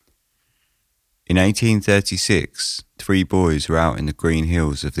In 1836, three boys were out in the green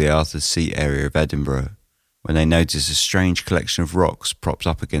hills of the Arthur's Seat area of Edinburgh when they noticed a strange collection of rocks propped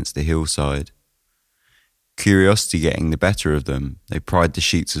up against the hillside. Curiosity getting the better of them, they pried the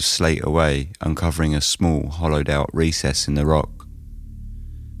sheets of slate away, uncovering a small, hollowed-out recess in the rock.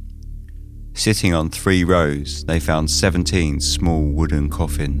 Sitting on 3 rows, they found 17 small wooden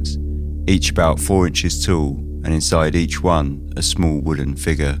coffins, each about 4 inches tall, and inside each one, a small wooden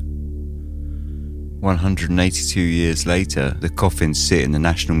figure. 182 years later, the coffins sit in the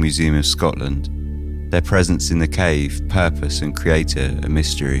National Museum of Scotland. Their presence in the cave, purpose and creator a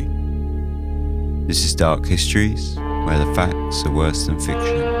mystery. This is Dark Histories, where the facts are worse than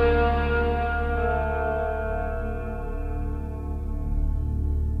fiction.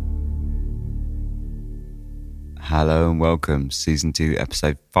 Hello and welcome, Season 2,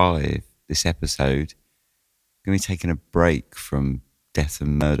 Episode 5. This episode, I'm going to be taking a break from death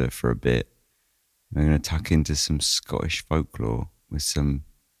and murder for a bit. We're going to tuck into some Scottish folklore with some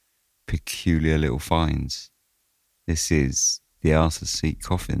peculiar little finds. This is the Arthur's Seat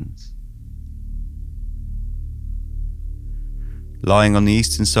coffins. Lying on the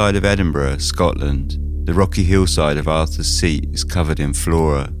eastern side of Edinburgh, Scotland, the rocky hillside of Arthur's Seat is covered in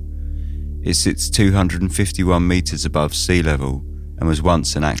flora. It sits 251 metres above sea level and was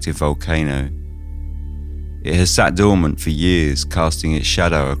once an active volcano. It has sat dormant for years, casting its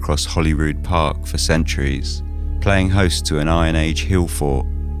shadow across Holyrood Park for centuries, playing host to an Iron Age hill fort,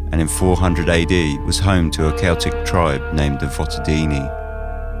 and in 400 AD was home to a Celtic tribe named the Votadini.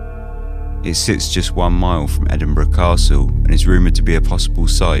 It sits just 1 mile from Edinburgh Castle and is rumoured to be a possible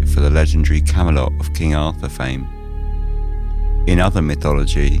site for the legendary Camelot of King Arthur fame. In other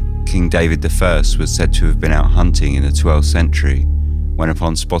mythology, King David I was said to have been out hunting in the 12th century, when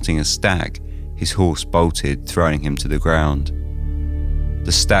upon spotting a stag, his horse bolted, throwing him to the ground.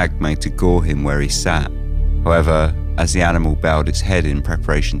 The stag made to gore him where he sat. However, as the animal bowed its head in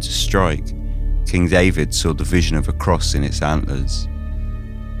preparation to strike, King David saw the vision of a cross in its antlers.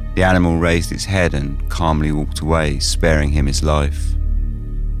 The animal raised its head and calmly walked away, sparing him his life.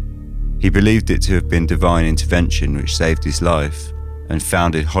 He believed it to have been divine intervention which saved his life, and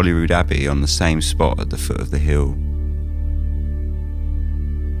founded Holyrood Abbey on the same spot at the foot of the hill.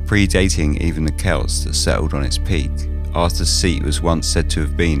 Predating even the Celts that settled on its peak, Arthur's Seat was once said to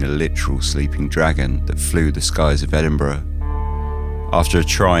have been a literal sleeping dragon that flew the skies of Edinburgh. After a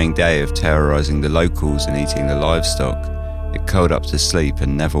trying day of terrorising the locals and eating the livestock, it curled up to sleep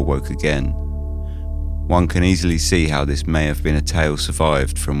and never woke again. One can easily see how this may have been a tale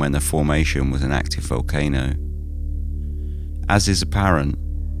survived from when the formation was an active volcano. As is apparent,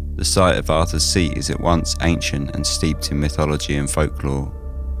 the site of Arthur's Seat is at once ancient and steeped in mythology and folklore.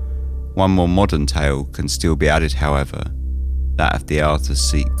 One more modern tale can still be added, however, that of the Arthur's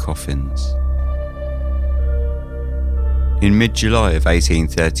Seat coffins. In mid-July of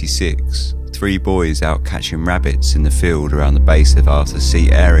 1836, 3 boys out catching rabbits in the field around the base of Arthur's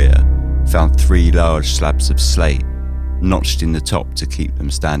Seat area found 3 large slabs of slate, notched in the top to keep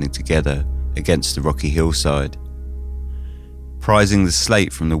them standing together against the rocky hillside. Prizing the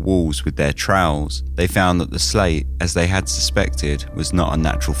slate from the walls with their trowels, they found that the slate, as they had suspected, was not a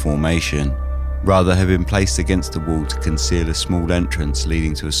natural formation, rather had been placed against the wall to conceal a small entrance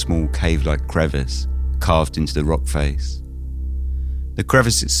leading to a small cave-like crevice carved into the rock face. The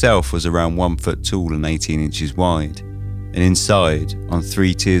crevice itself was around 1 foot tall and 18 inches wide, and inside, on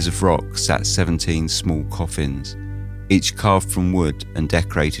 3 tiers of rock, sat 17 small coffins, each carved from wood and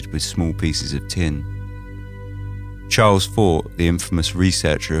decorated with small pieces of tin. Charles Fort, the infamous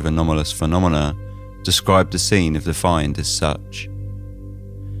researcher of anomalous phenomena, described the scene of the find as such.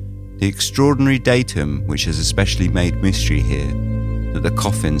 The extraordinary datum which has especially made mystery here, that the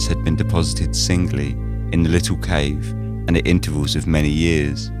coffins had been deposited singly in the little cave and at intervals of many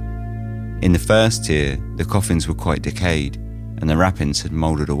years. In the first tier, the coffins were quite decayed and the wrappings had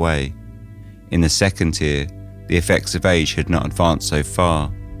moulded away. In the second tier, the effects of age had not advanced so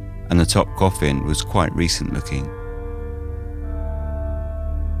far, and the top coffin was quite recent looking.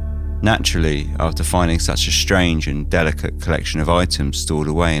 Naturally, after finding such a strange and delicate collection of items stored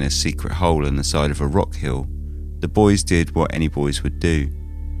away in a secret hole in the side of a rock hill, the boys did what any boys would do.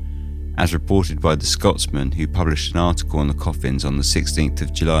 As reported by the Scotsman, who published an article on the coffins on the 16th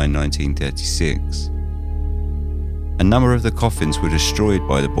of July 1936. A number of the coffins were destroyed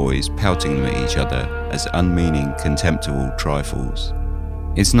by the boys, pelting them at each other as unmeaning, contemptible trifles.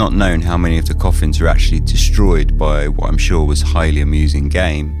 It's not known how many of the coffins were actually destroyed by what I'm sure was highly amusing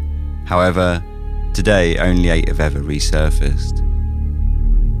game. However, today only 8 have ever resurfaced.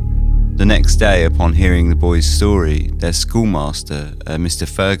 The next day, upon hearing the boys' story, their schoolmaster, Mr.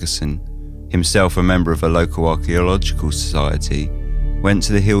 Ferguson, himself a member of a local archaeological society, went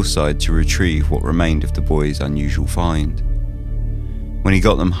to the hillside to retrieve what remained of the boys' unusual find. When he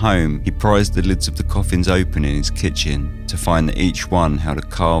got them home, he prized the lids of the coffins open in his kitchen to find that each one held a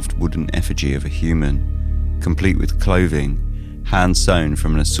carved wooden effigy of a human, complete with clothing, hand-sewn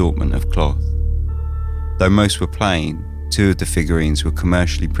from an assortment of cloth. Though most were plain, 2 of the figurines were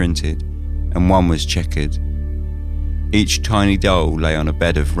commercially printed, and 1 was checkered. Each tiny doll lay on a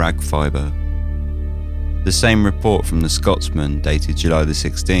bed of rag fibre. The same report from the Scotsman, dated July the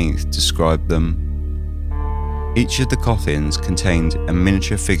 16th, described them. Each of the coffins contained a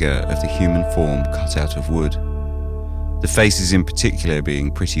miniature figure of the human form cut out of wood, the faces in particular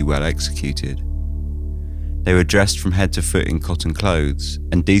being pretty well executed. They were dressed from head to foot in cotton clothes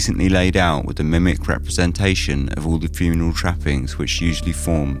and decently laid out with a mimic representation of all the funeral trappings which usually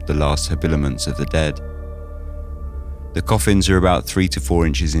form the last habiliments of the dead. The coffins are about 3 to 4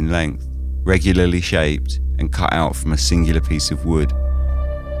 inches in length, regularly shaped and cut out from a singular piece of wood,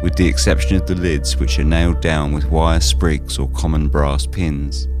 with the exception of the lids, which are nailed down with wire sprigs or common brass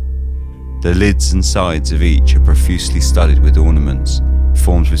pins. The lids and sides of each are profusely studded with ornaments,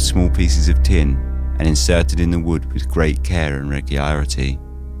 formed with small pieces of tin and inserted in the wood with great care and regularity.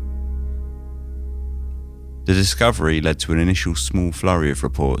 The discovery led to an initial small flurry of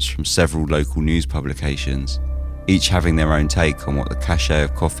reports from several local news publications, each having their own take on what the cachet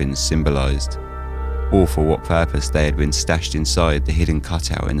of coffins symbolised, or for what purpose they had been stashed inside the hidden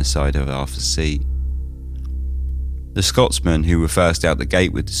cutout in the side of Arthur's Seat. The Scotsman, who were first out the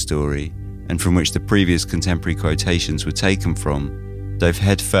gate with the story, and from which the previous contemporary quotations were taken from, dove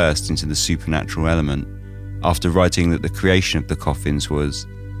head first into the supernatural element, after writing that the creation of the coffins was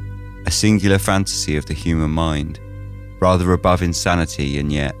a singular fantasy of the human mind, rather above insanity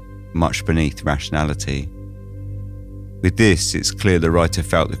and yet much beneath rationality. With this, it's clear the writer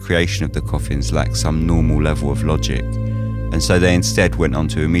felt the creation of the coffins lacked some normal level of logic, and so they instead went on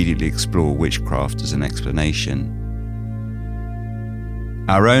to immediately explore witchcraft as an explanation.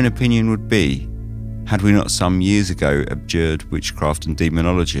 Our own opinion would be, had we not some years ago abjured witchcraft and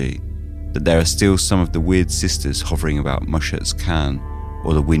demonology, that there are still some of the weird sisters hovering about Mushat's Khan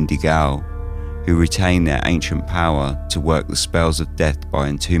or the Windy Gal, who retain their ancient power to work the spells of death by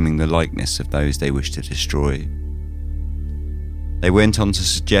entombing the likeness of those they wish to destroy. They went on to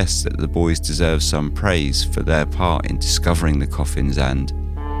suggest that the boys deserve some praise for their part in discovering the coffins and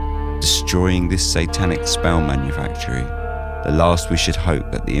destroying this satanic spell manufactory, the last we should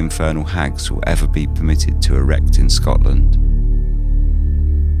hope that the infernal hags will ever be permitted to erect in Scotland.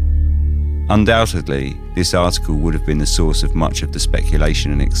 Undoubtedly, this article would have been the source of much of the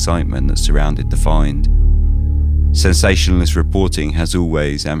speculation and excitement that surrounded the find. Sensationalist reporting has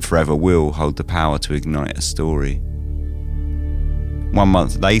always and forever will hold the power to ignite a story. 1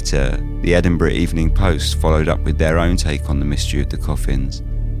 month later, the Edinburgh Evening Post followed up with their own take on the mystery of the coffins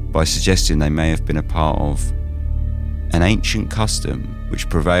by suggesting they may have been a part of an ancient custom which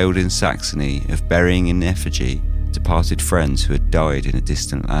prevailed in Saxony of burying in effigy departed friends who had died in a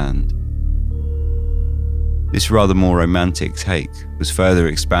distant land. This rather more romantic take was further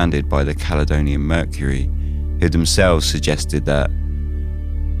expanded by the Caledonian Mercury, who themselves suggested that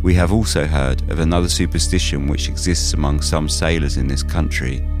we have also heard of another superstition which exists among some sailors in this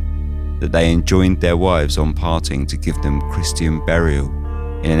country, that they enjoined their wives on parting to give them Christian burial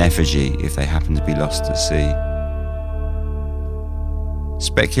in an effigy if they happened to be lost at sea.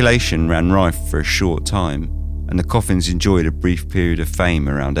 Speculation ran rife for a short time, and the coffins enjoyed a brief period of fame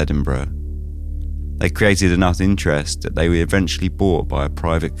around Edinburgh. They created enough interest that they were eventually bought by a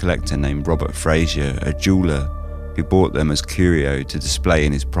private collector named Robert Fraser, a jeweller, who bought them as curio to display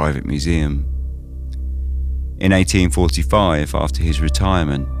in his private museum. In 1845, after his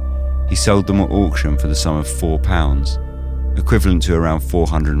retirement, he sold them at auction for the sum of £4, equivalent to around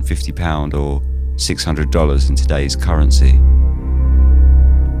 £450 or $600 in today's currency.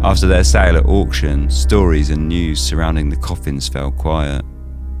 After their sale at auction, stories and news surrounding the coffins fell quiet.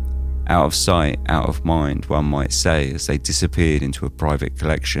 Out of sight, out of mind, one might say, as they disappeared into a private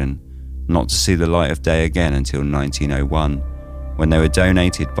collection, not to see the light of day again until 1901, when they were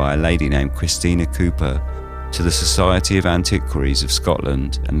donated by a lady named Christina Cooper to the Society of Antiquaries of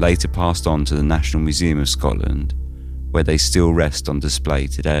Scotland and later passed on to the National Museum of Scotland, where they still rest on display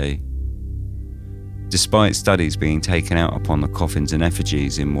today. Despite studies being taken out upon the coffins and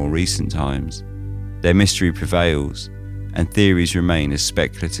effigies in more recent times, their mystery prevails, and theories remain as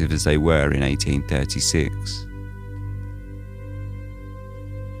speculative as they were in 1836.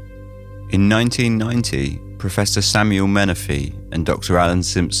 In 1990, Professor Samuel Menifee and Dr. Alan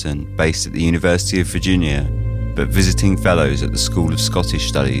Simpson, based at the University of Virginia, but visiting fellows at the School of Scottish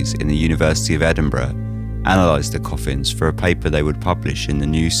Studies in the University of Edinburgh analysed the coffins for a paper they would publish in the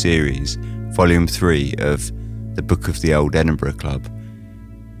new series, Volume 3 of The Book of the Old Edinburgh Club.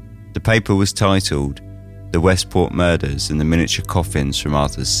 The paper was titled The Westport Murders and the Miniature Coffins from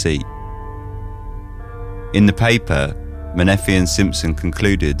Arthur's Seat. In the paper, Menefee and Simpson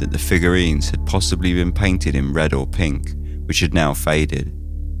concluded that the figurines had possibly been painted in red or pink, which had now faded.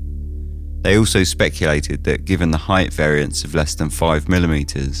 They also speculated that given the height variance of less than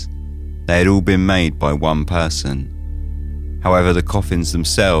 5mm, they had all been made by one person. However, the coffins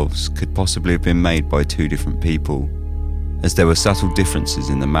themselves could possibly have been made by two different people, as there were subtle differences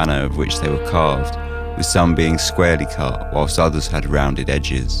in the manner of which they were carved, with some being squarely cut whilst others had rounded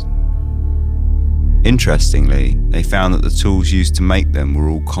edges. Interestingly, they found that the tools used to make them were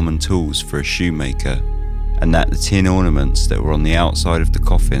all common tools for a shoemaker, and that the tin ornaments that were on the outside of the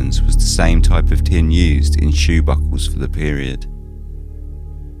coffins was the same type of tin used in shoe buckles for the period.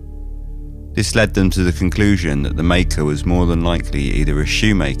 This led them to the conclusion that the maker was more than likely either a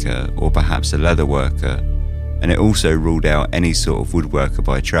shoemaker or perhaps a leather worker, and it also ruled out any sort of woodworker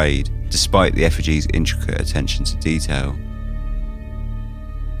by trade, despite the effigy's intricate attention to detail.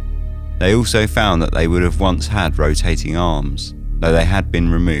 They also found that they would have once had rotating arms, though they had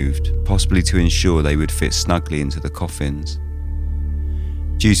been removed, possibly to ensure they would fit snugly into the coffins.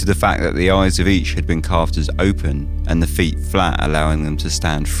 Due to the fact that the eyes of each had been carved as open and the feet flat, allowing them to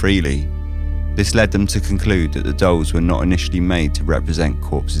stand freely, this led them to conclude that the dolls were not initially made to represent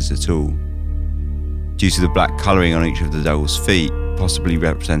corpses at all. Due to the black colouring on each of the dolls' feet, possibly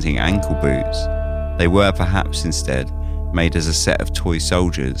representing ankle boots, they were perhaps instead made as a set of toy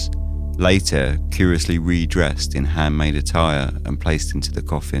soldiers, later curiously redressed in handmade attire and placed into the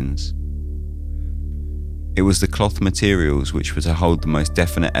coffins. It was the cloth materials which were to hold the most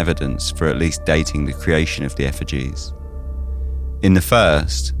definite evidence for at least dating the creation of the effigies. In the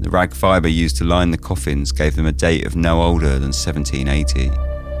first, the rag fibre used to line the coffins gave them a date of no older than 1780.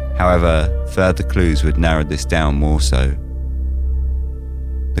 However, further clues would narrow this down more so.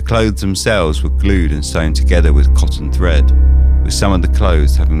 The clothes themselves were glued and sewn together with cotton thread, with some of the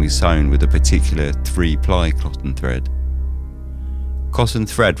clothes having been sewn with a particular 3-ply cotton thread. Cotton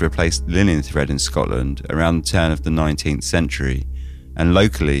thread replaced linen thread in Scotland around the turn of the 19th century, and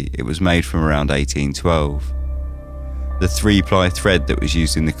locally it was made from around 1812. The 3-ply thread that was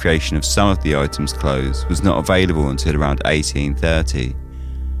used in the creation of some of the items' clothes was not available until around 1830,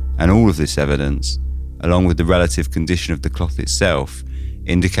 and all of this evidence, along with the relative condition of the cloth itself,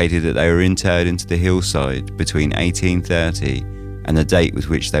 indicated that they were interred into the hillside between 1830 and the date with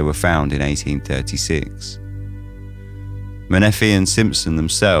which they were found in 1836. Menefee and Simpson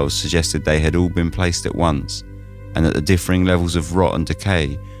themselves suggested they had all been placed at once, and that the differing levels of rot and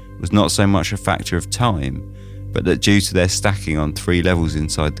decay was not so much a factor of time, but that due to their stacking on 3 levels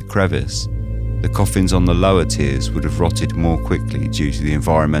inside the crevice, the coffins on the lower tiers would have rotted more quickly due to the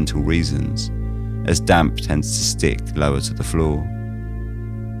environmental reasons, as damp tends to stick lower to the floor.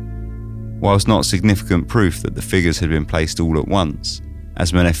 Whilst not significant proof that the figures had been placed all at once,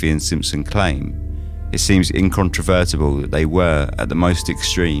 as Menefee and Simpson claim, it seems incontrovertible that they were, at the most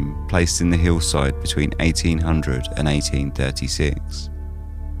extreme, placed in the hillside between 1800 and 1836.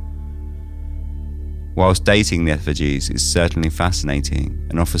 Whilst dating the effigies is certainly fascinating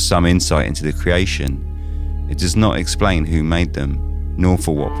and offers some insight into the creation, it does not explain who made them, nor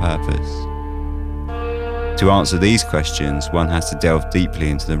for what purpose. To answer these questions, one has to delve deeply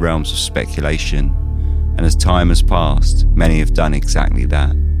into the realms of speculation, and as time has passed, many have done exactly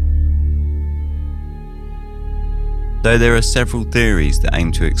that. Though there are several theories that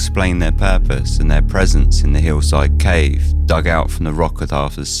aim to explain their purpose and their presence in the hillside cave dug out from the rock at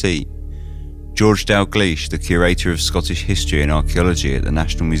Arthur's Seat, George Dalgleish, the curator of Scottish history and archaeology at the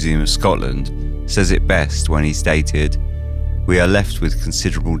National Museum of Scotland, says it best when he stated, "We are left with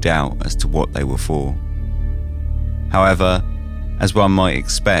considerable doubt as to what they were for." However, as one might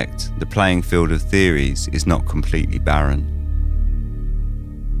expect, the playing field of theories is not completely barren.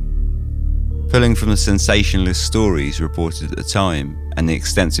 Pulling from the sensationalist stories reported at the time and the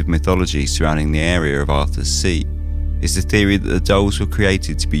extensive mythology surrounding the area of Arthur's Seat is the theory that the dolls were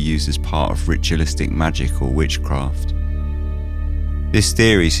created to be used as part of ritualistic magic or witchcraft. This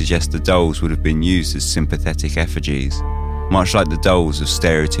theory suggests the dolls would have been used as sympathetic effigies, much like the dolls of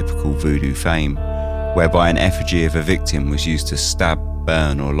stereotypical voodoo fame, whereby an effigy of a victim was used to stab,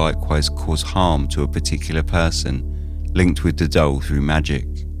 burn, or likewise cause harm to a particular person, linked with the doll through magic.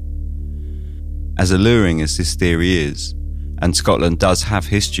 As alluring as this theory is, and Scotland does have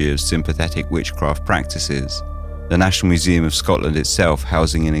history of sympathetic witchcraft practices, the National Museum of Scotland itself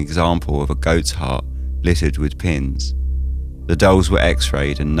housing an example of a goat's heart littered with pins. The dolls were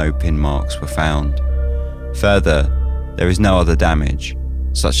x-rayed and no pin marks were found. Further, there is no other damage,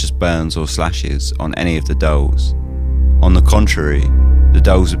 such as burns or slashes, on any of the dolls. On the contrary, the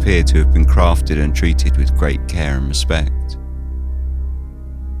dolls appear to have been crafted and treated with great care and respect.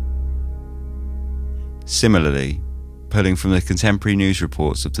 Similarly, pulling from the contemporary news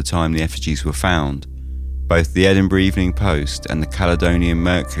reports of the time the effigies were found, both the Edinburgh Evening Post and the Caledonian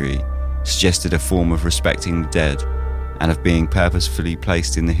Mercury suggested a form of respecting the dead and of being purposefully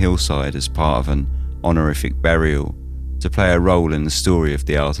placed in the hillside as part of an honorific burial to play a role in the story of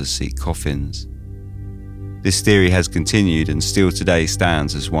the Arthur's Seat coffins. This theory has continued and still today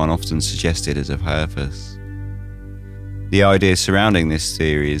stands as one often suggested as a purpose. The idea surrounding this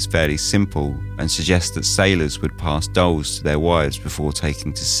theory is fairly simple and suggests that sailors would pass dolls to their wives before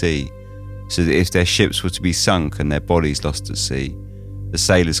taking to sea, so that if their ships were to be sunk and their bodies lost at sea, the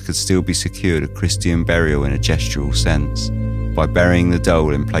sailors could still be secured a Christian burial in a gestural sense, by burying the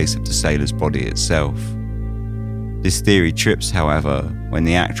doll in place of the sailor's body itself. This theory trips, however, when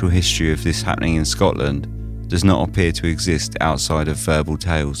the actual history of this happening in Scotland does not appear to exist outside of verbal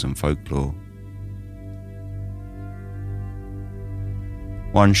tales and folklore.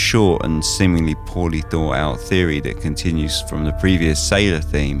 One short and seemingly poorly thought out theory that continues from the previous sailor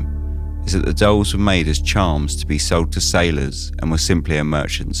theme is that the dolls were made as charms to be sold to sailors and were simply a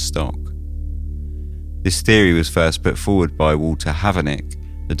merchant's stock. This theory was first put forward by Walter Haveneck,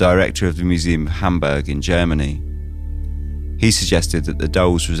 the director of the Museum of Hamburg in Germany. He suggested that the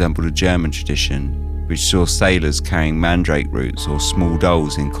dolls resembled a German tradition which saw sailors carrying mandrake roots or small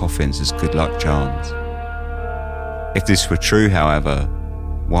dolls in coffins as good luck charms. If this were true, however,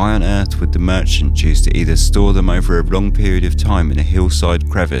 why on earth would the merchant choose to either store them over a long period of time in a hillside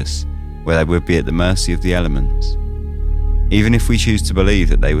crevice where they would be at the mercy of the elements? Even if we choose to believe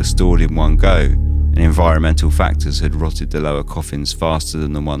that they were stored in one go and environmental factors had rotted the lower coffins faster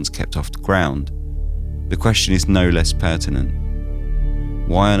than the ones kept off the ground, the question is no less pertinent.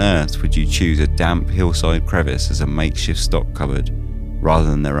 Why on earth would you choose a damp hillside crevice as a makeshift stock cupboard rather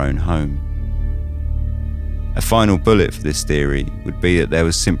than their own home? A final bullet for this theory would be that there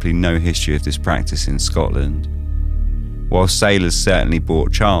was simply no history of this practice in Scotland. While sailors certainly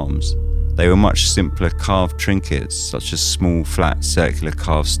bought charms, they were much simpler carved trinkets such as small flat circular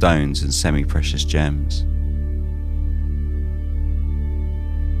carved stones and semi-precious gems.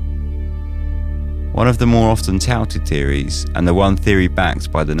 One of the more often touted theories, and the one theory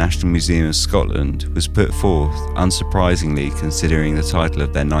backed by the National Museum of Scotland, was put forth, unsurprisingly considering the title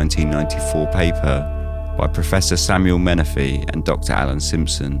of their 1994 paper, by Professor Samuel Menefee and Dr. Alan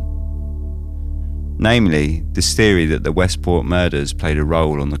Simpson. Namely, this theory that the Westport murders played a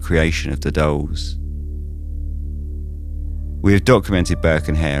role on the creation of the dolls. We have documented Burke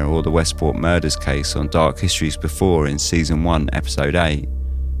and Hare or the Westport murders case on Dark Histories before in Season 1, Episode 8,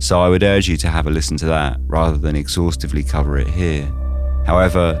 so I would urge you to have a listen to that rather than exhaustively cover it here.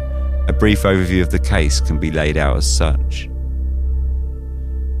 However, a brief overview of the case can be laid out as such.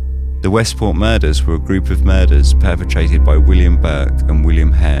 The Westport murders were a group of murders perpetrated by William Burke and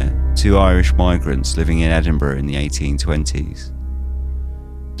William Hare, two Irish migrants living in Edinburgh in the 1820s.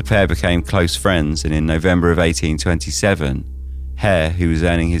 The pair became close friends, and in November of 1827, Hare, who was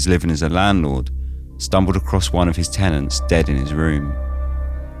earning his living as a landlord, stumbled across one of his tenants dead in his room.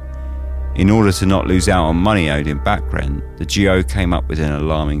 In order to not lose out on money owed in back rent, the duo came up with an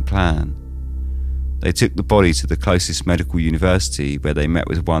alarming plan. They took the body to the closest medical university, where they met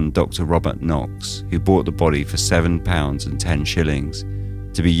with one Dr. Robert Knox, who bought the body for £7 and 10 shillings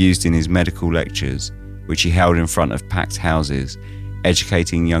to be used in his medical lectures, which he held in front of packed houses,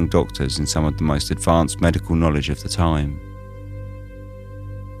 educating young doctors in some of the most advanced medical knowledge of the time.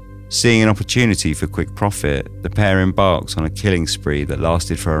 Seeing an opportunity for quick profit, the pair embarked on a killing spree that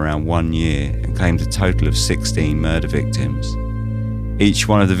lasted for around 1 year and claimed a total of 16 murder victims. Each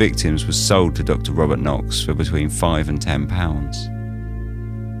one of the victims was sold to Dr. Robert Knox for between £5 and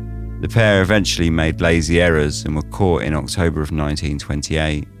 £10. The pair eventually made lazy errors and were caught in October of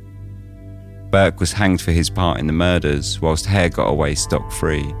 1928. Burke was hanged for his part in the murders, whilst Hare got away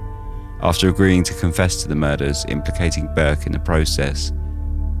scot-free, after agreeing to confess to the murders, implicating Burke in the process.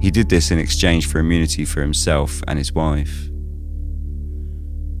 He did this in exchange for immunity for himself and his wife.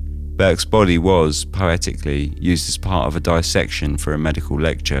 Burke's body was, poetically, used as part of a dissection for a medical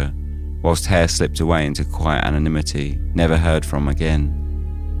lecture, whilst Hare slipped away into quiet anonymity, never heard from again.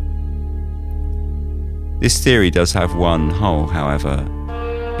 This theory does have one hole, however.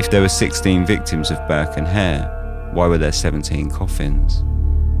 If there were 16 victims of Burke and Hare, why were there 17 coffins?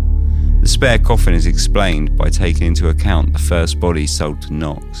 The spare coffin is explained by taking into account the first body sold to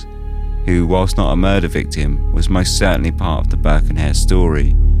Knox, who, whilst not a murder victim, was most certainly part of the Burke and Hare story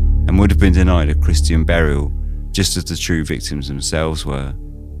and would have been denied a Christian burial, just as the true victims themselves were.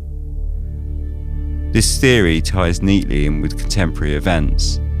 This theory ties neatly in with contemporary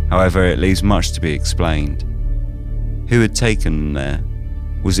events, however it leaves much to be explained. Who had taken them there?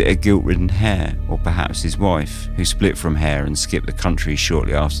 Was it a guilt-ridden Hare, or perhaps his wife, who split from Hare and skipped the country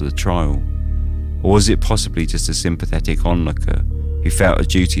shortly after the trial? Or was it possibly just a sympathetic onlooker who felt a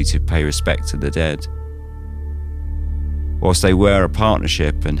duty to pay respect to the dead? Whilst they were a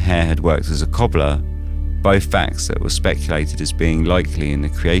partnership and Hare had worked as a cobbler, both facts that were speculated as being likely in the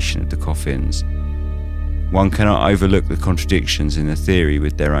creation of the coffins, one cannot overlook the contradictions in the theory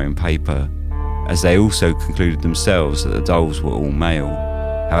with their own paper, as they also concluded themselves that the dolls were all male.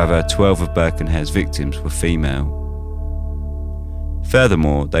 However, 12 of Burke and Hare's victims were female.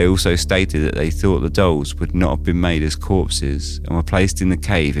 Furthermore, they also stated that they thought the dolls would not have been made as corpses and were placed in the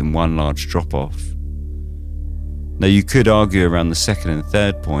cave in one large drop-off. Now, you could argue around the second and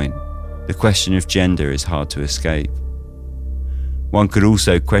third point, the question of gender is hard to escape. One could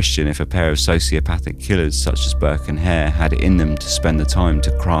also question if a pair of sociopathic killers such as Burke and Hare had it in them to spend the time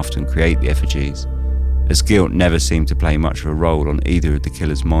to craft and create the effigies, as guilt never seemed to play much of a role on either of the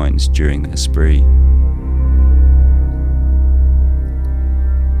killers' minds during their spree.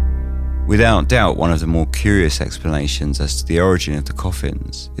 Without doubt, one of the more curious explanations as to the origin of the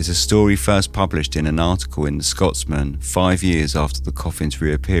coffins is a story first published in an article in The Scotsman 5 years after the coffin's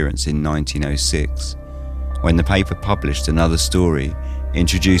reappearance in 1906, when the paper published another story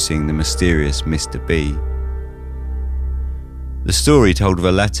introducing the mysterious Mr. B. The story told of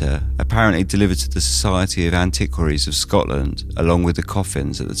a letter apparently delivered to the Society of Antiquaries of Scotland along with the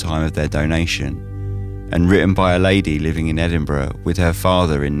coffins at the time of their donation, and written by a lady living in Edinburgh with her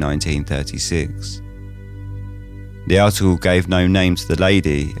father in 1936. The article gave no name to the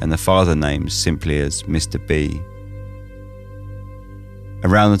lady and the father named simply as Mr. B.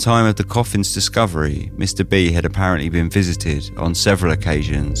 Around the time of the coffin's discovery, Mr. B had apparently been visited on several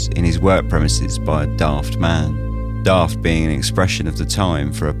occasions in his work premises by a daft man, daft being an expression of the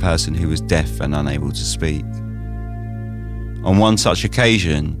time for a person who was deaf and unable to speak. On one such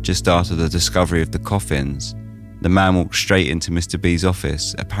occasion, just after the discovery of the coffins, the man walked straight into Mr. B's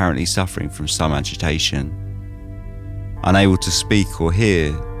office, apparently suffering from some agitation. Unable to speak or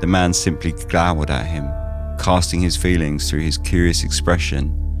hear, the man simply glowered at him, casting his feelings through his curious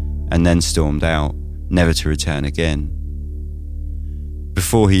expression, and then stormed out, never to return again.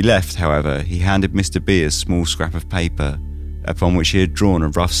 Before he left, however, he handed Mr. B a small scrap of paper, upon which he had drawn a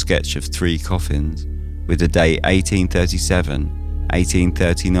rough sketch of 3 coffins, with the date 1837,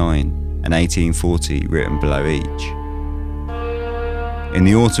 1839 and 1840 written below each. In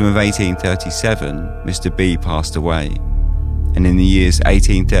the autumn of 1837, Mr. B passed away, and in the years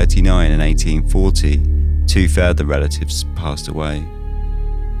 1839 and 1840, 2 further relatives passed away.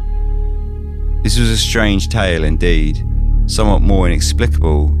 This was a strange tale indeed. Somewhat more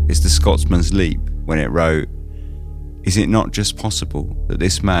inexplicable is the Scotsman's leap when it wrote, "Is it not just possible that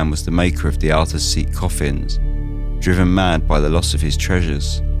this man was the maker of the Arthur's Seat coffins, driven mad by the loss of his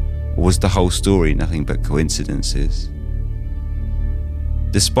treasures, or was the whole story nothing but coincidences?"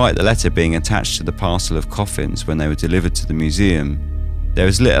 Despite the letter being attached to the parcel of coffins when they were delivered to the museum, there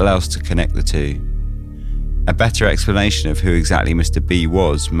is little else to connect the two. A better explanation of who exactly Mr. B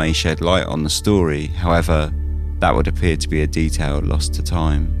was may shed light on the story, however, that would appear to be a detail lost to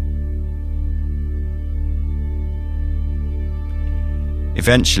time.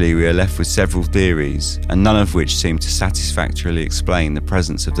 Eventually, we are left with several theories, and none of which seem to satisfactorily explain the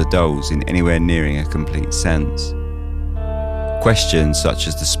presence of the dolls in anywhere nearing a complete sense. Questions such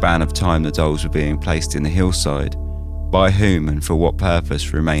as the span of time the dolls were being placed in the hillside, by whom and for what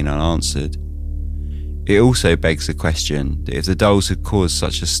purpose, remain unanswered. It also begs the question that if the dolls had caused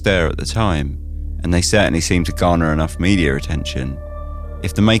such a stir at the time, and they certainly seem to garner enough media attention,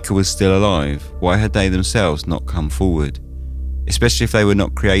 if the maker was still alive, why had they themselves not come forward? Especially if they were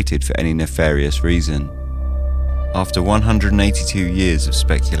not created for any nefarious reason. After 182 years of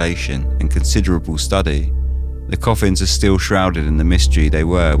speculation and considerable study, the coffins are still shrouded in the mystery they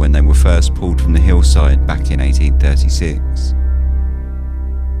were when they were first pulled from the hillside back in 1836.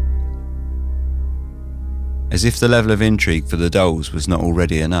 As if the level of intrigue for the dolls was not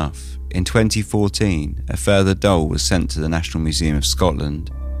already enough, in 2014 a further doll was sent to the National Museum of Scotland.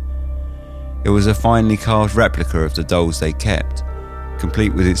 It was a finely carved replica of the dolls they kept,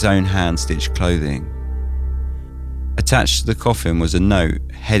 complete with its own hand-stitched clothing. Attached to the coffin was a note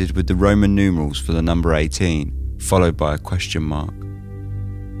headed with the Roman numerals for the number 18, followed by a question mark.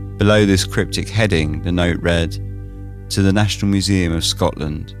 Below this cryptic heading, the note read, "To the National Museum of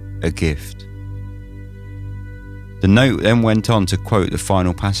Scotland, a gift. The note then went on to quote the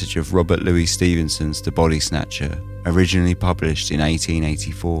final passage of Robert Louis Stevenson's The Body Snatcher, originally published in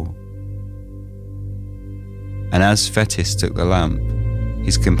 1884. And as Fetis took the lamp,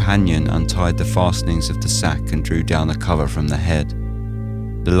 his companion untied the fastenings of the sack and drew down the cover from the head.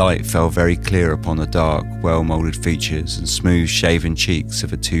 The light fell very clear upon the dark, well-moulded features and smooth shaven cheeks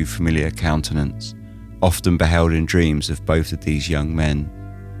of a too familiar countenance, often beheld in dreams of both of these young men.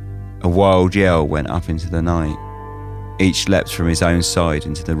 A wild yell went up into the night. Each leapt from his own side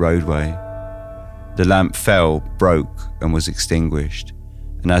into the roadway. The lamp fell, broke, and was extinguished,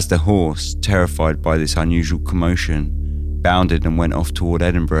 and as the horse, terrified by this unusual commotion, bounded and went off toward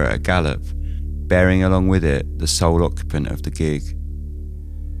Edinburgh at a gallop, bearing along with it the sole occupant of the gig,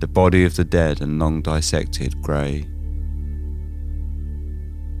 the body of the dead and long dissected Gray.